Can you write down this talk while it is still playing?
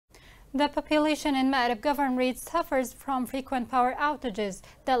The population in Ma'rib Governorate suffers from frequent power outages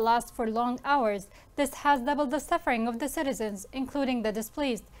that last for long hours. This has doubled the suffering of the citizens, including the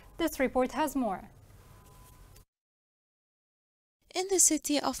displaced. This report has more. In the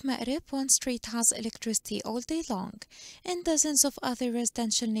city of Ma'rib, one street has electricity all day long, and dozens of other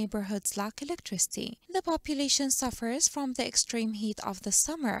residential neighborhoods lack electricity. The population suffers from the extreme heat of the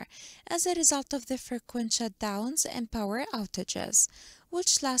summer as a result of the frequent shutdowns and power outages,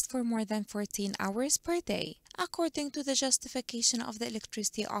 which last for more than 14 hours per day. According to the justification of the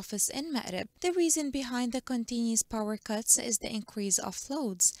electricity office in Ma'rib, the reason behind the continuous power cuts is the increase of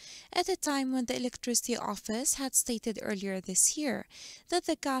loads, at a time when the electricity office had stated earlier this year that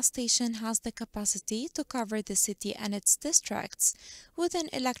the gas station has the capacity to cover the city and its districts with an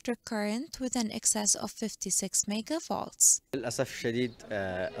electric current with an excess of 56 megavolts. للأسف الشديد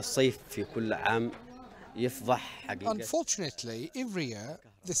الصيف في كل عام يفضح حقيقة. Unfortunately, every year,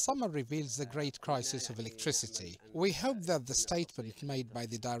 the summer reveals the great crisis of electricity. We hope that the statement made by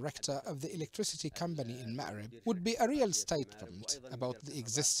the director of the electricity company in Ma'rib would be a real statement about the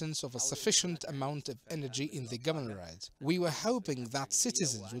existence of a sufficient amount of energy in the governorate. We were hoping that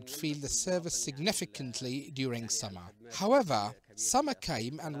citizens would feel the service significantly during summer. However, summer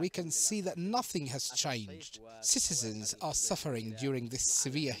came and we can see that nothing has changed. Citizens are suffering during this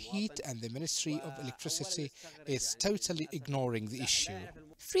severe heat and the Ministry of Electricity is totally ignoring the issue.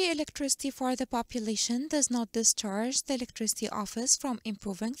 Free electricity for the population does not discharge the electricity office from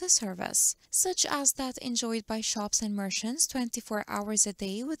improving the service, such as that enjoyed by shops and merchants 24 hours a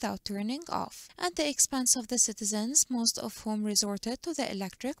day without turning off, at the expense of the citizens, most of whom resorted to the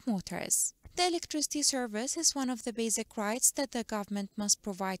electric motors. The electricity service is one of the basic rights that the government must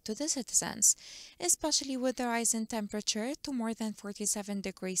provide to the citizens, especially with the rise in temperature to more than 47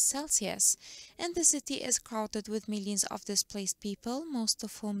 degrees Celsius, and the city is crowded with millions of displaced people, most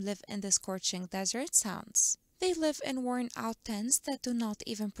of whom live in the scorching desert sands. They live in worn-out tents that do not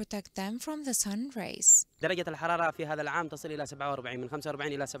even protect them from the sun rays. درجة الحرارة في هذا العام تصل إلى 47 من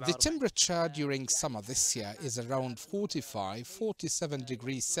 45 إلى 47. The temperature during summer this year is around 47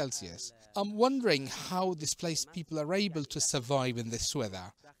 degrees Celsius. I'm wondering how displaced people are able to survive in this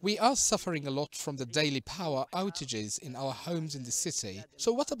weather. We are suffering a lot from the daily power outages in our homes in the city.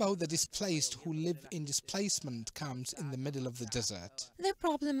 So what about the displaced who live in displacement camps in the middle of the desert? The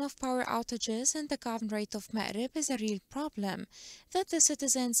problem of power outages in the governorate of Ma'rib is a real problem that the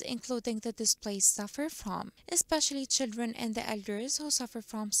citizens, including the displaced, suffer from, especially children and the elders who suffer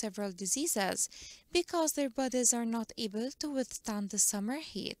from several diseases because their bodies are not able to withstand the summer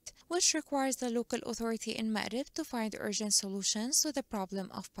heat, which requires the local authority in Ma'rib to find urgent solutions to the problem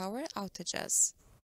of power outages.